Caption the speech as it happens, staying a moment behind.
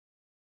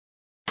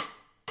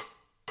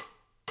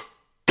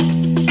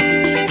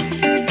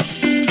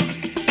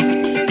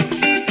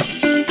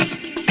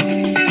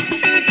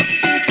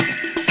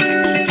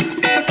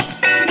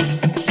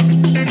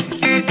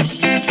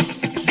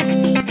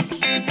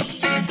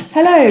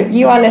Hello,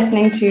 you are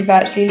listening to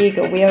Virtually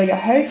Legal. We are your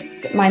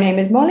hosts. My name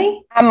is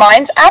Molly. And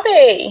mine's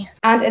Abby.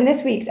 And in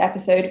this week's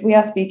episode, we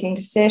are speaking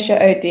to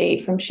Saoirse O'Dea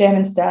from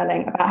Shearman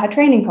Sterling about her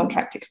training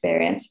contract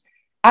experience.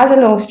 As a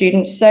law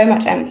student, so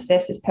much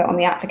emphasis is put on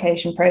the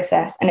application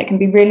process, and it can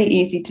be really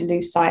easy to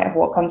lose sight of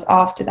what comes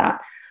after that.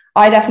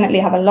 I definitely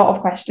have a lot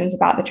of questions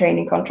about the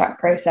training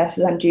contract process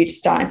as I'm due to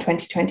start in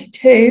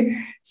 2022.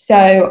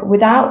 So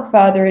without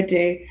further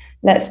ado,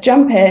 let's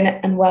jump in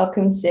and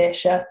welcome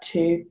Saoirse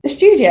to the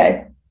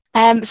studio.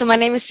 So my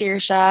name is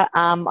Saoirse.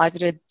 I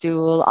did a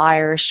dual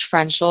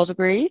Irish-French law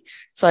degree.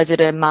 So I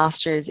did a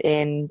master's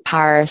in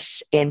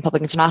Paris in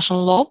public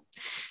international law.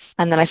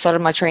 And then I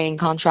started my training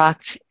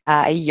contract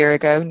a year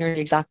ago, nearly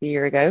exactly a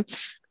year ago.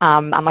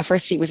 And my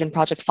first seat was in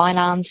project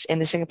finance in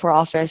the Singapore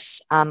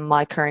office. And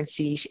my current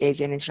seat is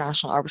in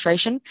international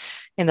arbitration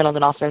in the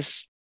London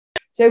office.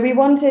 So we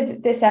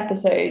wanted this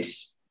episode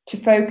to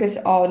focus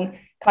on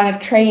kind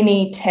of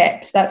trainee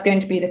tips. That's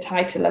going to be the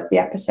title of the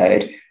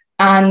episode.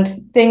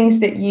 And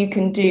things that you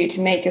can do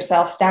to make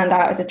yourself stand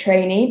out as a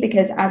trainee,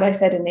 because as I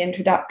said in the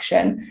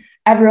introduction,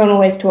 everyone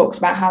always talks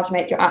about how to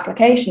make your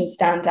application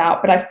stand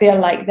out, but I feel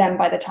like then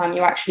by the time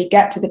you actually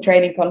get to the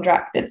training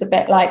contract, it's a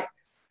bit like,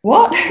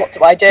 what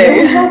do I do?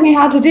 Who told me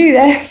how to do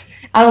this?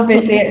 And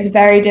obviously it's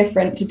very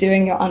different to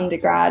doing your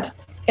undergrad.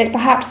 It's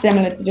perhaps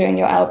similar to doing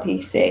your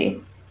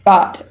LPC,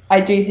 but I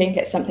do think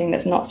it's something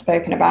that's not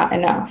spoken about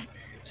enough.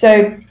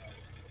 So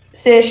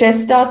Saoirse,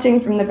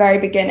 starting from the very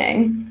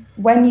beginning,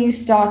 when you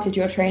started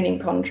your training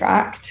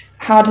contract,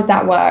 how did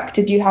that work?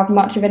 Did you have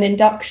much of an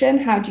induction?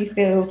 How do you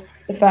feel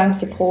the firm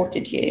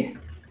supported you?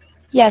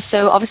 Yeah,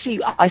 so obviously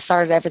I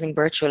started everything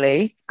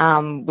virtually,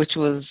 which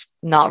was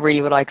not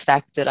really what I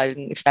expected. I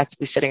didn't expect to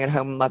be sitting at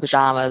home in my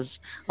pajamas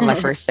on my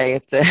first day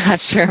at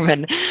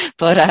Shearman,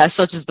 but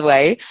such is the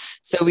way.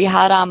 So we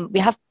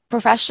have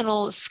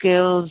professional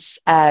skills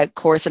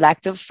course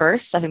electives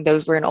first. I think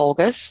those were in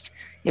August.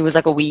 It was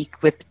like a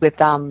week with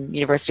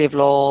University of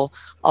Law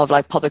of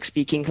like public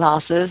speaking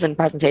classes and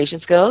presentation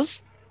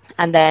skills.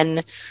 And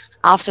then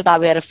after that,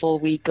 we had a full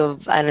week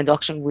of an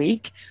induction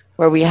week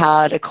where we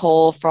had a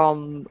call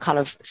from kind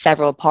of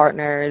several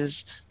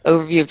partners,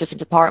 overview of different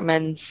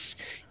departments,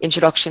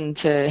 introduction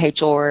to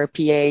HR,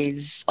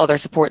 PAs, other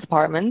support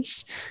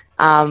departments.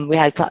 We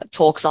had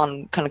talks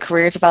on kind of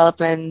career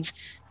development,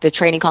 the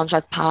training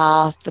contract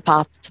path, the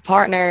path to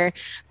partner,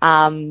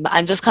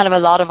 and just kind of a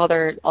lot of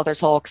other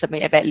talks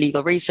about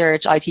legal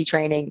research, IT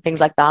training, things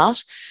like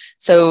that.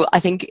 So I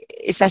think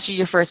especially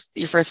your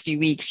first few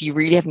weeks, you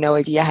really have no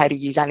idea how to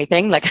use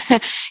anything like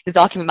the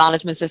document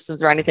management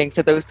systems or anything.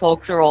 So those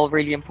talks are all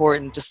really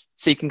important, just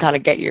so you can kind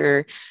of hit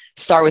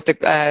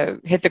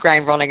the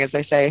ground running, as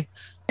they say.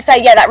 So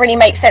yeah, that really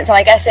makes sense. And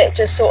I guess it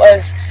just sort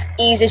of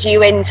eases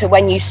you into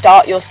when you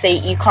start your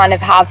seat, you kind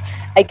of have,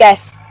 I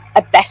guess,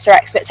 a better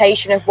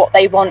expectation of what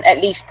they want,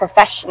 at least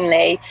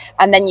professionally,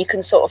 and then you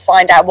can sort of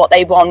find out what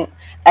they want,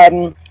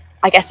 I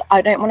guess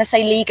I don't want to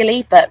say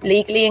legally, but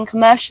legally and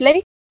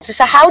commercially.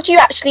 So how do you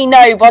actually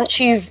know, once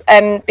you've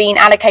been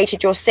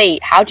allocated your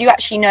seat, how do you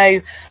actually know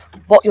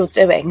what you're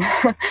doing?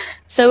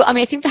 So I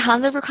mean, I think the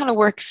handover kind of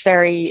works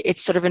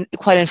it's sort of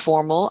quite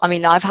informal. I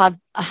mean, I've had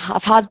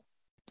 1.5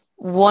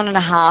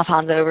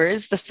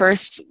 handovers. The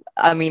first,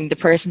 I mean, the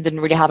person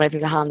didn't really have anything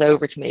to hand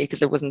over to me because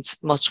there wasn't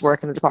much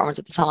work in the department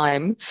at the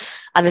time.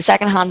 And the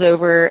second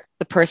handover,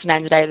 the person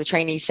ended out, the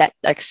trainee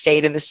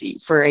stayed in the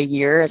seat for a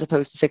year as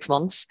opposed to 6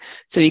 months.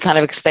 So he kind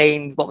of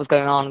explained what was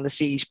going on in the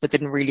seat, but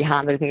didn't really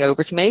hand anything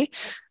over to me.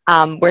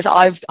 Whereas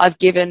I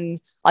gave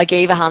a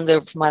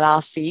handover for my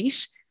last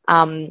seat.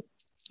 But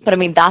I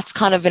mean, that's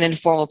kind of an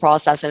informal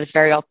process, and it's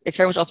very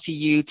much up to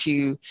you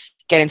to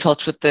get in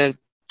touch with the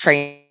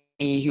trainee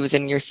who was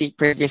in your seat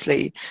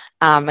previously,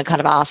 and kind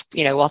of ask,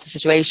 what the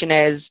situation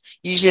is.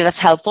 Usually that's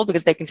helpful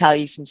because they can tell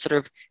you some sort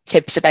of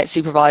tips about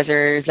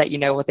supervisors, let you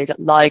know what they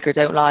like or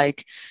don't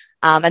like.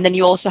 And then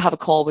you also have a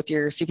call with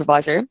your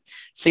supervisor.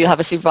 So you'll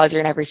have a supervisor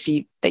in every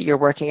seat that you're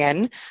working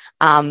in.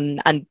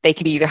 And they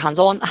can be either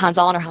hands-on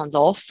or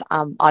hands-off.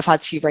 I've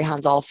had 2 very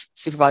hands-off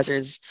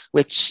supervisors,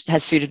 which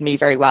has suited me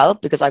very well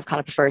because I've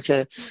kind of prefer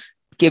to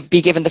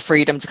be given the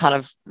freedom to kind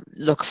of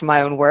look for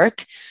my own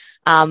work.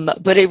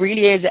 But it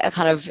really is a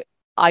kind of,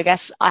 I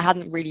guess I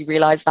hadn't really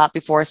realized that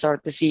before I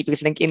started the seat,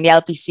 because I think in the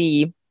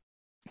LPC,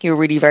 you're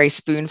really very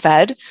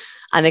spoon-fed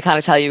and they kind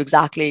of tell you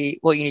exactly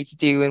what you need to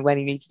do and when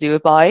you need to do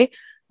it by.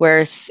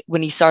 Whereas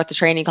when you start the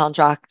training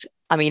contract,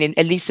 I mean,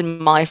 at least in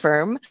my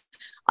firm,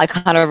 I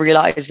kind of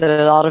realized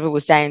that a lot of it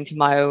was down to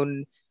my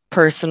own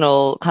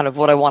personal kind of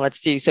what I wanted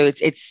to do. So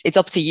it's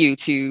up to you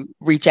to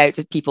reach out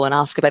to people and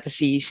ask about the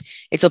seat.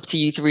 It's up to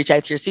you to reach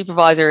out to your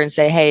supervisor and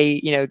say,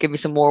 hey, give me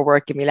some more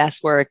work, give me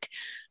less work.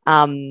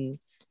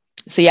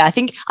 So yeah,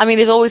 I mean,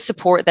 there's always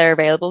support there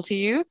available to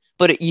you,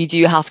 but you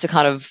do have to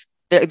kind of,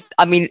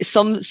 I mean,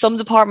 some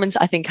departments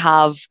I think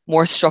have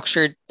more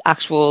structured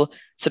actual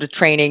sort of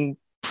training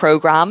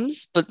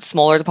programs, but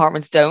smaller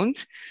departments don't.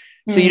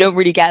 So you don't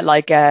really get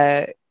like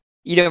a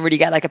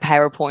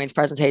PowerPoint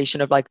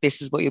presentation of like,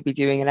 this is what you'll be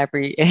doing in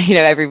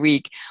every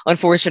week.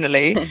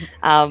 Unfortunately,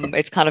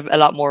 it's kind of a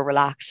lot more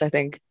relaxed, I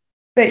think.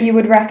 But you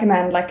would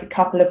recommend like a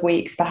couple of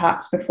weeks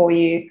perhaps before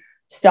you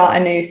start a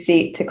new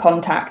seat to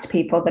contact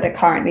people that are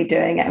currently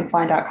doing it and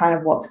find out kind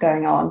of what's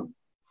going on.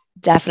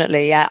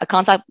 Definitely, yeah. I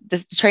contact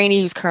the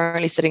trainee who's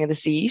currently sitting in the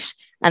seat,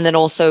 and then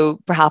also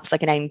perhaps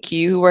like an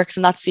NQ who works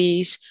in that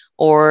seat,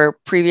 or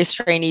previous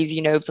trainees,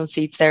 have done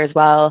seats there as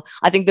well.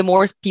 I think the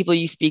more people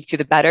you speak to,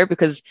 the better,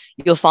 because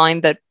you'll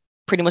find that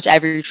pretty much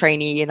every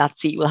trainee in that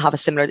seat will have a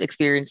similar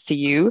experience to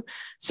you.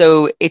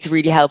 So it's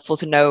really helpful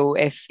to know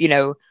if,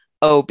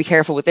 oh, be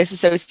careful with this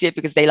associate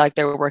because they like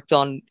their work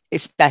done,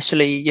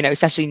 especially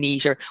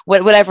neat or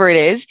whatever it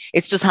is.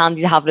 It's just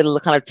handy to have little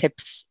kind of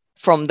tips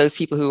from those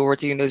people who are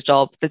doing the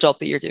job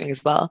that you're doing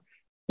as well.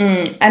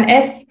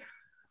 And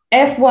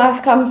if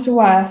worst comes to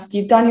worst,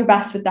 you've done your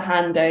best with the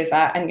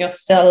handover and you're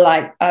still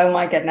like, oh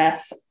my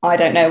goodness, I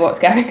don't know what's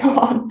going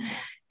on.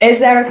 Is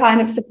there a kind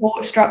of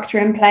support structure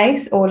in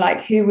place, or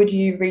like who would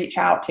you reach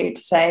out to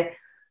say,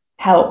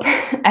 help,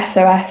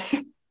 SOS?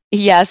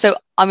 Yeah, so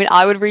I mean,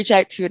 I would reach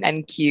out to an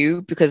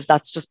NQ because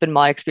that's just been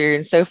my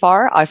experience so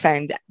far. I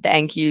found the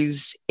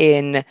NQs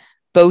in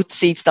both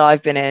seats that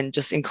I've been in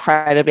just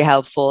incredibly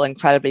helpful,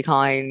 incredibly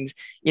kind.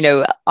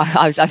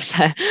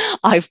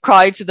 I've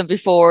cried to them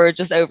before,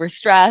 just over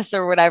stress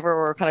or whatever,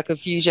 or kind of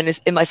confusion. It's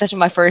in especially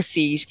my first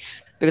seat,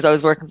 because I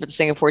was working for the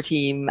Singapore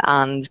team,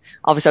 and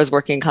obviously I was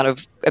working kind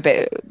of a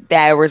bit. The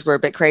hours were a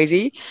bit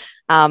crazy.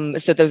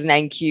 So there was an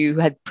NQ who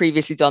had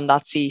previously done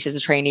that seat as a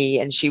trainee,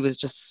 and she was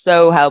just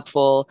so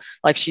helpful.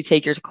 Like, she'd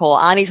take your call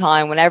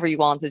anytime, whenever you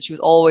wanted. She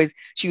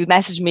would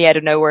message me out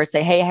of nowhere and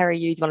say, "Hey, how are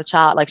you? Do you want to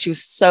chat?" Like, she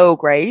was so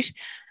great.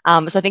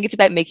 So I think it's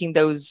about making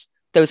those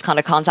kind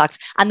of contacts.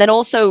 And then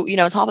also,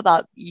 on top of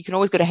that, you can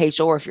always go to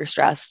HR if you're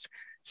stressed.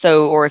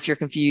 So, or if you're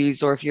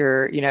confused, or if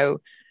you're,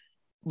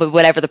 but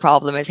whatever the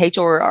problem is,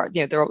 HR are,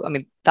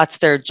 that's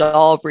their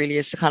job really,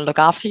 is to kind of look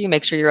after you,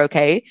 make sure you're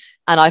okay.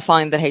 And I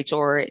find that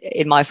HR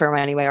in my firm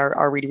anyway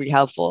are really, really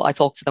helpful. I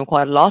talk to them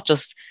quite a lot,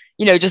 just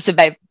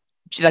about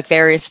like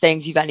various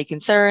things. If you've any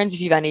concerns,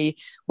 if you've any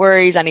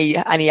worries,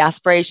 any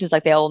aspirations,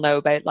 like they all know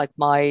about like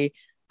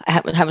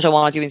how much I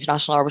want to do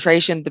international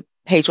arbitration. The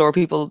HR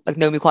people like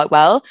know me quite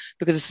well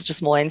because it's such a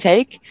small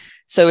intake.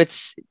 So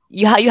it's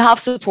you have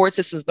support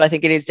systems, but I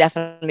think it is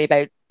definitely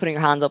about putting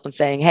your hand up and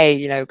saying,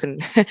 "Hey, can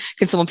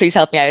can someone please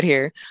help me out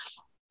here?"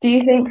 Do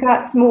you think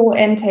that small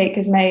intake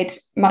has made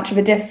much of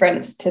a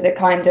difference to the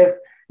kind of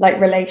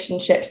like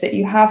relationships that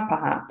you have,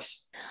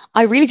 perhaps?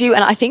 I really do,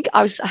 and I think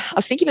I was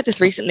thinking about this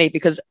recently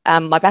because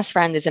my best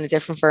friend is in a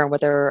different firm where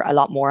there are a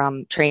lot more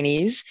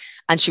trainees,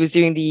 and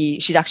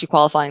she's actually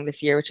qualifying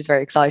this year, which is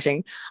very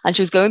exciting. And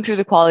she was going through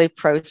the quality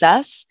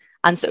process,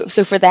 and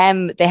so for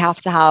them, they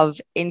have to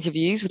have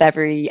interviews with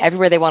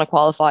everywhere they want to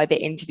qualify. They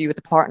interview with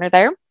the partner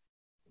there,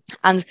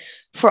 and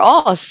for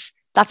us,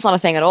 that's not a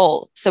thing at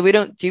all. So we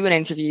don't do an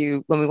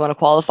interview when we want to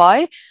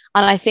qualify,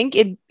 and I think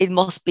it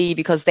must be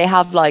because they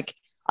have like,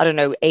 I don't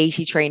know,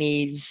 80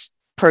 trainees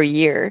per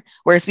year,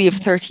 whereas we have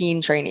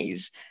 13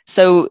 trainees.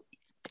 So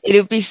it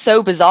would be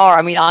so bizarre.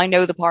 I mean, I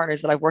know the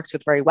partners that I've worked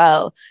with very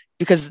well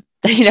because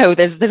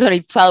there's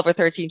only 12 or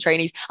 13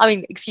 trainees. I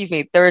mean, excuse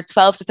me, there are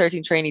 12 to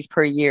 13 trainees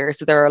per year.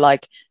 So there are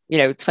like,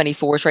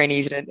 24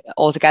 trainees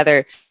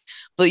altogether,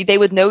 but they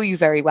would know you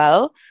very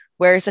well.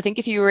 Whereas I think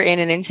if you were in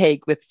an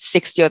intake with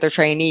 60 other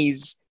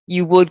trainees,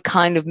 you would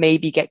kind of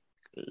maybe get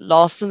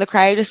lost in the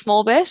crowd a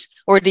small bit,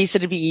 or at least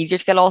it'd be easier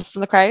to get lost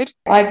in the crowd.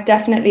 I've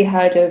definitely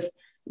heard of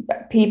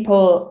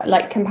people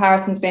like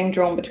comparisons being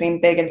drawn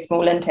between big and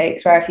small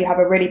intakes, where if you have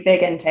a really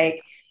big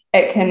intake,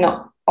 it can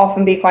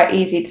often be quite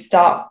easy to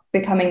start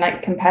becoming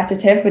like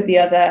competitive with the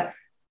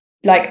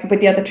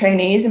other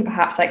trainees, and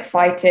perhaps like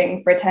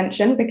fighting for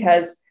attention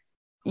because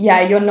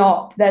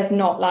there's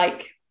not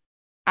like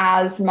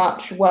as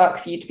much work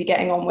for you to be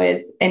getting on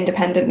with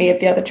independently of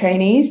the other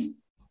trainees.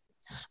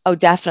 Oh,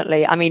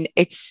 definitely. I mean,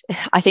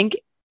 I think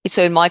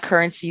so. In my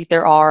current seat,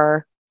 there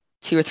are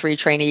 2 or 3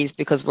 trainees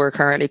because we're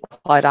currently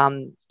quite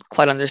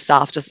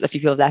understaffed. Just a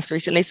few people have left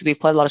recently, so we have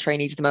quite a lot of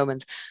trainees at the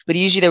moment. But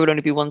usually there would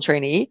only be 1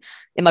 trainee.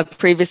 In my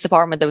previous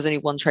department, there was only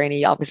 1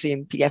 trainee, obviously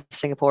in PDF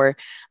Singapore.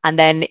 And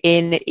then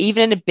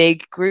even in a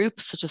big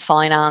group such as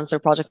finance or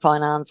project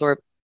finance or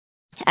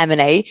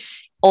M&A,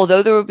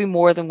 although there would be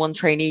more than 1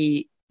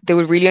 trainee, there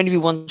would really only be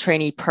 1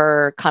 trainee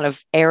per kind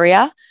of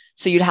area.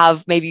 So you'd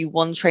have maybe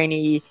 1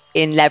 trainee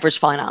in leverage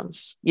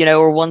finance,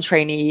 or 1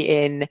 trainee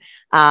in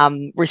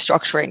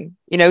restructuring,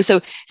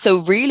 So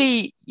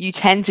really, you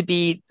tend to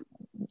be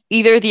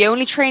either the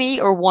only trainee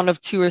or one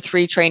of 2 or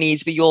 3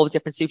 trainees, but you all have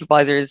different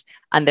supervisors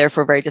and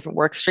therefore very different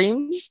work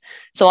streams.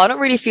 So I don't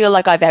really feel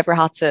like I've ever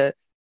had to,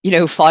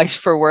 fight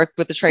for work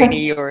with a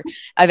trainee, or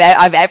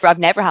I've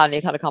never had any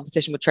kind of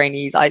competition with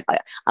trainees. I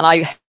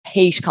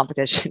hate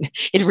competition.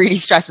 It really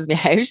stresses me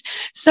out.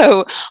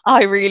 So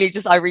I really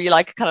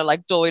like kind of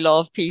like joy,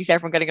 love, peace,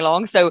 everyone getting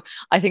along. So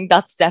I think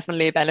that's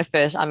definitely a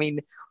benefit. I mean,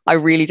 I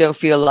really don't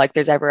feel like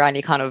there's ever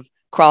any kind of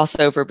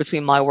crossover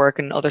between my work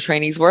and other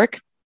trainees' work,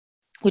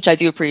 which I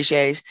do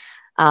appreciate.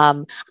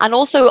 And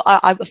also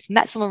I've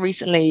met someone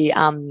recently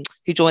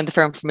who joined the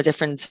firm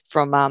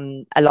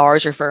from a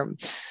larger firm.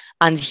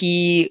 And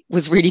he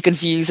was really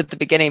confused at the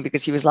beginning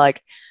because he was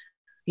like,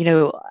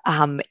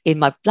 in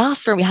my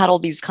last firm, we had all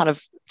these kind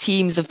of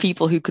teams of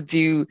people who could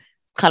do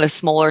kind of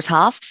smaller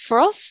tasks for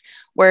us.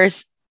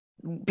 Whereas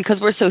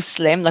because we're so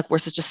slim, like we're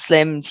such a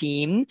slim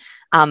team,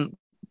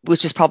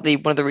 which is probably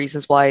one of the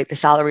reasons why the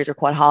salaries are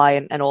quite high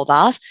and all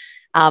that.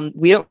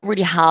 We don't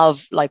really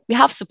have we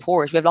have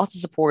support. We have lots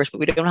of support, but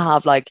we don't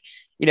have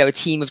a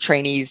team of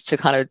trainees to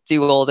kind of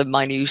do all the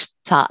minute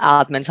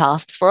admin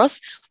tasks for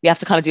us. We have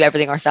to kind of do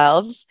everything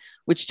ourselves,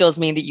 which does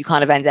mean that you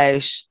kind of end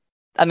out.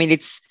 I mean,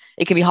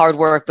 it can be hard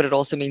work, but it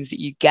also means that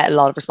you get a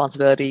lot of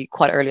responsibility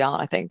quite early on,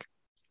 I think.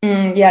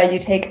 Yeah, you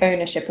take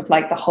ownership of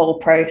the whole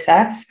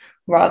process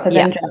rather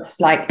than just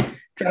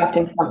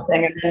drafting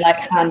something and then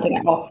handing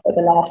it off at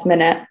the last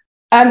minute.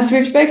 So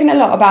we've spoken a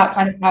lot about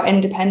kind of how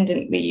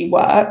independently you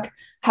work.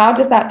 How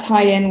does that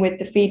tie in with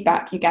the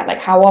feedback you get?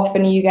 How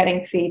often are you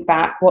getting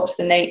feedback? What's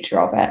the nature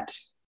of it?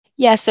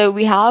 Yeah, so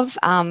we have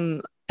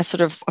a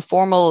sort of a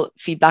formal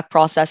feedback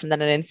process and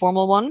then an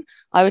informal one,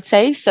 I would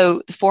say.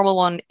 So the formal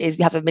one is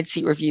we have a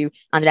mid-seat review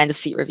and an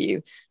end-of-seat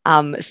review.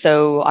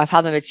 So I've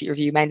had my mid-seat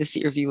review, my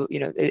end-of-seat review,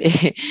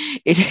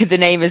 the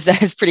name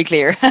is pretty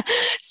clear.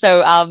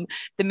 So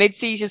the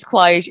mid-seat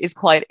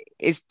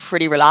is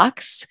pretty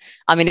relaxed.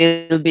 I mean,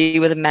 it'll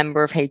be with a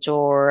member of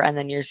HR and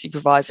then your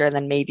supervisor and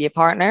then maybe a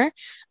partner.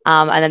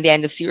 And then the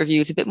end of seat review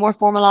is a bit more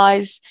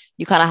formalized.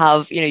 You kind of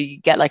have, you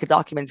get a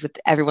document with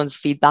everyone's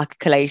feedback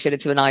collated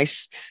into a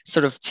nice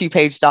sort of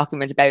 2-page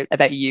document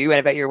about you and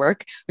about your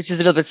work, which is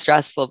a little bit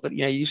stressful, but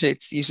usually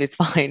it's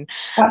fine.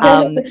 That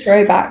feels like a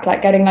throwback,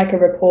 getting a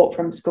report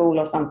from school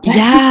or something.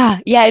 Yeah,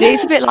 it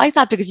is a bit like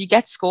that because you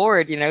get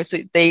scored, so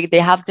they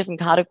have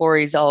different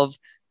categories of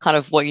kind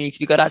of what you need to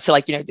be good at. So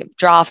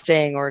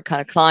drafting or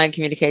kind of client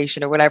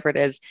communication or whatever it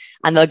is.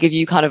 And they'll give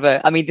you kind of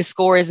the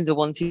score isn't a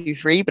 1, 2,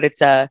 3, but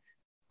it's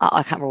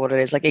I can't remember what it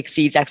is,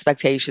 exceeds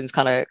expectations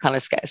kind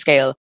of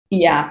scale.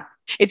 Yeah.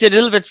 It's a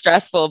little bit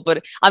stressful,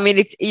 but I mean,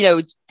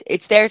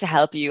 it's there to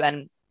help you.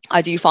 And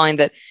I do find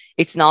that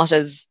it's not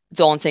as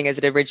daunting as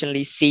it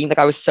originally seemed.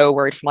 I was so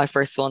worried for my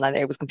first one and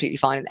it was completely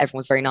fine and everyone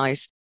was very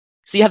nice.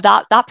 So you have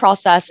that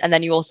process. And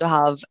then you also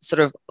have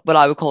sort of what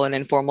I would call an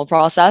informal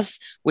process,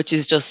 which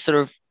is just sort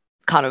of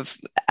kind of,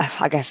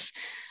 I guess,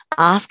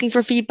 asking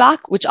for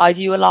feedback, which I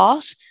do a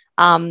lot.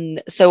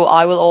 So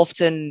I will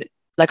often,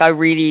 I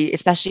really,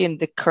 especially in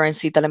the current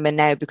seat that I'm in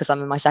now, because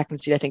I'm in my second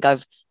seat, I think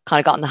I've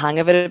kind of gotten the hang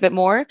of it a bit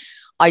more.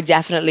 I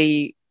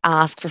definitely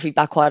ask for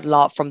feedback quite a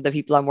lot from the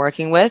people I'm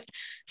working with.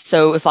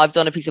 So if I've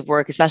done a piece of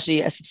work,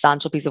 especially a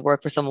substantial piece of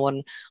work for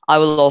someone, I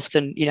will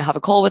often, have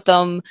a call with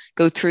them,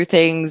 go through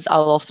things.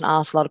 I'll often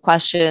ask a lot of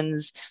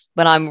questions.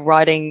 When I'm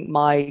writing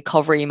my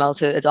cover email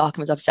to a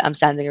document I'm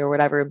sending or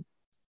whatever,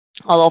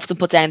 I'll often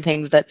put down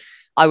things that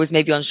I was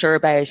maybe unsure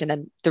about and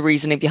then the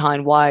reasoning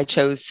behind why I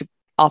chose to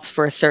opt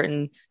for a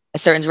certain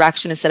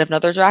direction instead of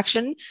another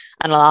direction,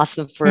 and I'll ask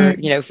them for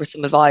for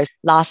some advice.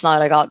 Last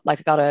night I got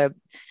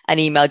an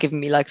email giving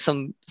me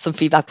some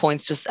feedback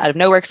points just out of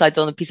nowhere because I'd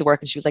done a piece of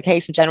work and she was like, hey,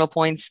 some general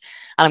points,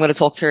 and I'm going to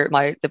talk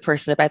to the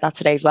person about that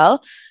today as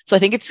well. So I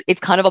think it's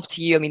kind of up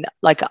to you. I mean,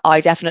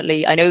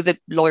 I know that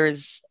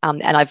lawyers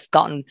and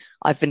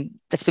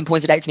that's been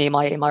pointed out to me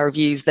in my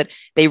reviews that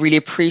they really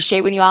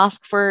appreciate when you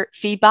ask for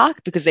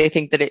feedback because they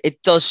think that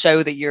it does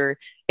show that you're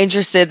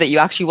interested, that you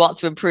actually want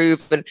to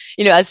improve. And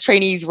as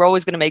trainees, we're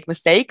always going to make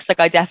mistakes.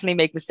 I definitely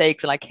make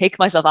mistakes and I kick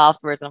myself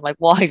afterwards and I'm like,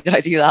 why did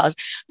I do that?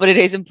 But it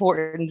is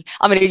important.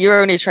 I mean,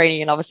 you're only a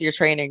trainee and obviously you're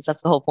training, so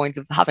that's the whole point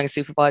of having a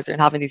supervisor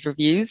and having these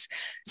reviews.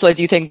 So I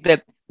do think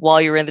that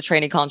while you're in the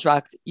training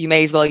contract, you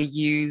may as well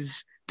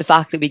use the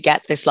fact that we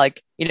get this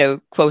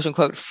quote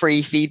unquote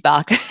free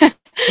feedback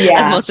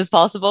as much as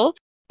possible.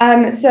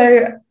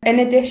 So in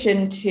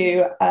addition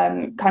to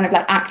kind of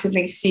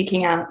actively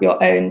seeking out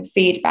your own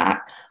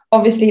feedback,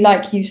 obviously,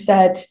 like you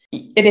said,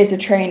 it is a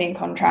training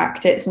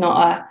contract. It's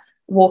not a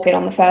walk in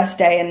on the first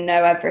day and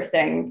know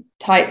everything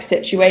type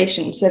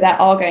situation. So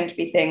there are going to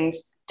be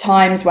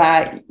times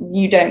where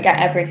you don't get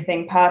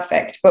everything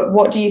perfect. But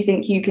what do you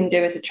think you can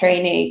do as a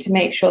trainee to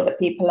make sure that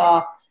people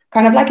are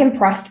kind of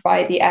impressed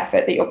by the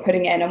effort that you're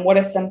putting in? And what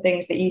are some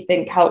things that you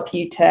think help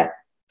you to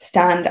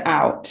stand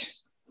out?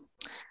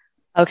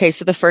 Okay,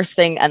 so the first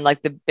thing and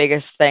the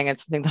biggest thing, and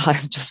something that I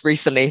just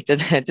recently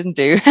didn't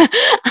do,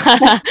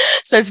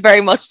 so it's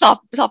very much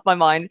top of my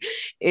mind,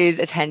 is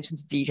attention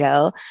to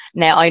detail.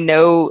 Now I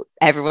know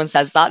everyone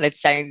says that, and it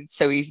sounds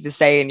so easy to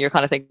say, and you're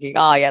kind of thinking,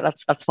 oh yeah,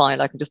 that's fine.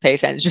 I can just pay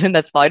attention.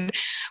 That's fine.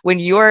 When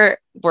you're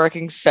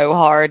working so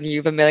hard and you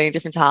have a million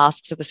different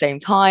tasks at the same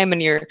time,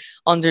 and you're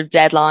under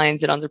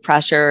deadlines and under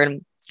pressure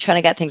and trying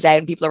to get things out,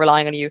 and people are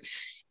relying on you,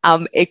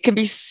 it can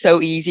be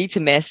so easy to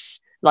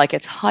miss a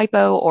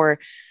typo or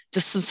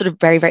just some sort of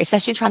very, very,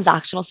 especially in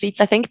transactional seats,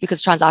 I think,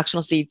 because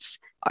transactional seats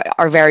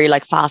are very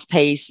fast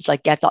paced. It's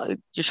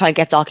you're trying to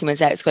get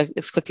documents out as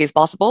quickly as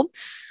possible.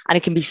 And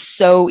it can be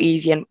so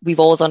easy. And we've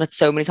all done it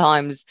so many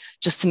times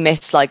just to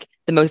miss the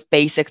most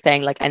basic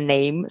thing, a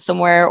name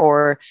somewhere,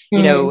 or,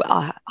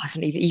 I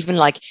don't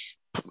even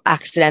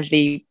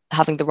accidentally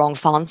having the wrong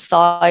font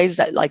size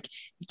that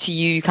to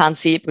you, you can't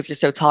see it because you're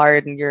so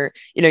tired and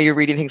you're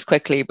reading things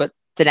quickly, but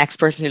the next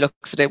person who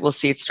looks at it will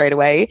see it straight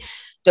away.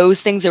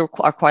 Those things are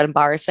quite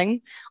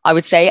embarrassing, I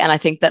would say. And I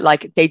think that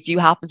like they do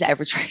happen to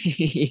every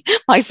trainee,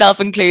 myself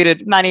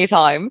included, many a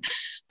time.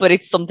 But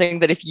it's something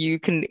that if you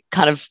can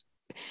kind of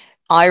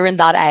iron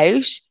that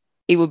out,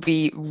 it would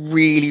be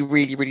really,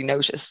 really, really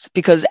noticed.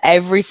 Because I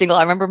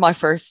remember my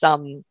first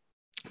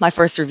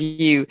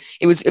review,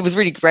 it was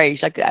really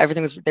great. Like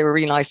they were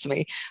really nice to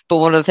me. But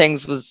one of the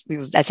things was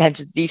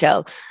attention to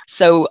detail.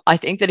 So I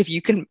think that if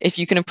you can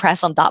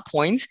impress on that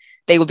point,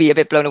 they will be a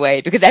bit blown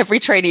away, because every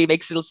trainee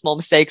makes little small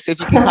mistakes. So if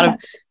you can kind of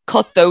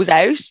cut those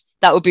out,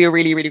 that would be a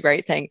really, really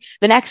great thing.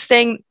 The next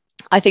thing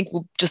I think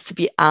will just to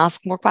be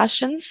ask more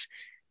questions,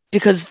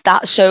 because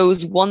that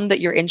shows, one, that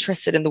you're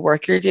interested in the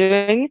work you're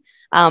doing,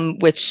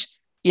 which,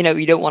 you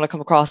don't want to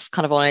come across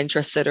kind of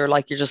uninterested or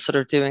like you're just sort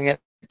of doing it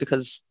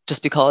because. So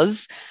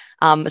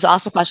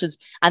ask some questions.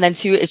 And then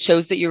 2, it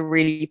shows that you're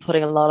really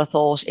putting a lot of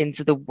thought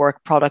into the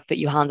work product that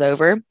you hand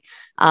over.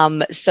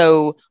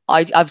 So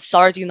I've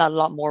started doing that a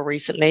lot more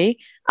recently,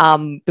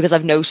 because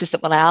I've noticed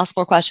that when I ask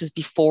more questions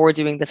before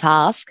doing the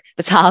task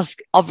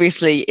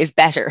obviously is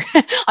better.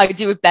 I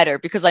do it better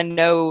because I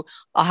know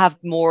I have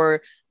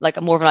more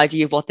of an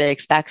idea of what they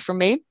expect from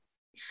me.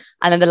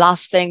 And then the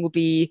last thing would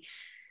be,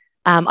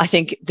 I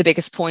think the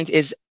biggest point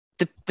is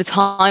the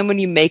time when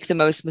you make the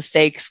most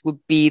mistakes would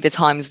be the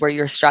times where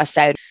you're stressed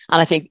out.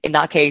 And I think in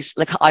that case,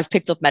 like, I've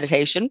picked up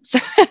meditation.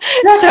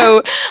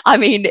 So I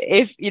mean,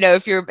 if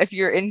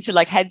you're into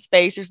like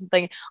Headspace or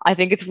something, I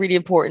think it's really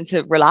important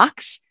to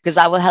relax, because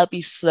that will help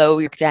you slow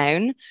you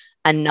down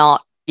and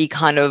not be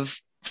kind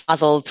of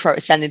frazzled,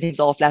 sending things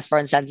off left, right,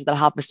 and center that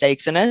have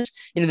mistakes in it.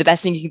 The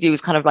best thing you can do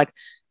is kind of like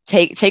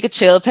take a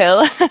chill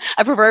pill,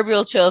 a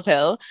proverbial chill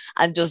pill,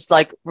 and just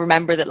like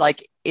remember that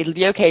like it'll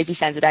be okay if you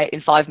send it out in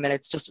 5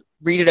 minutes. Just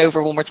read it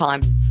over one more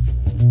time.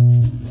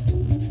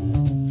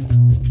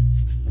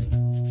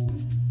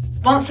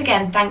 Once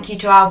again, thank you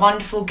to our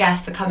wonderful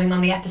guest for coming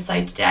on the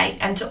episode today,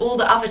 and to all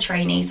the other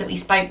trainees that we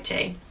spoke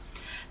to.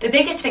 The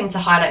biggest thing to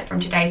highlight from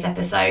today's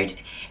episode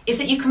is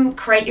that you can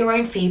create your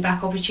own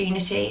feedback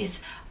opportunities,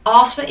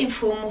 ask for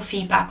informal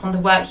feedback on the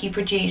work you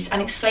produce,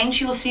 and explain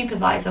to your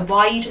supervisor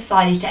why you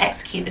decided to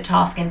execute the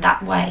task in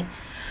that way.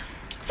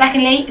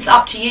 Secondly, it's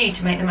up to you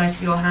to make the most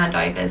of your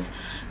handovers.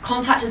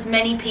 Contact as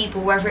many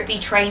people, whether it be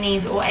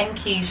trainees or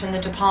NQs from the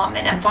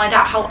department, and find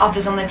out how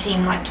others on the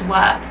team like to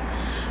work.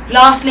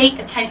 Lastly,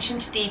 attention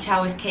to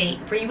detail is key.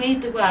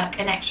 Reread the work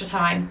an extra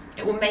time.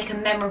 It will make a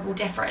memorable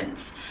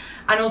difference.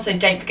 And also,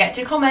 don't forget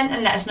to comment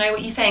and let us know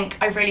what you think.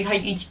 I really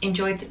hope you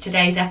enjoyed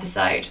today's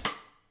episode.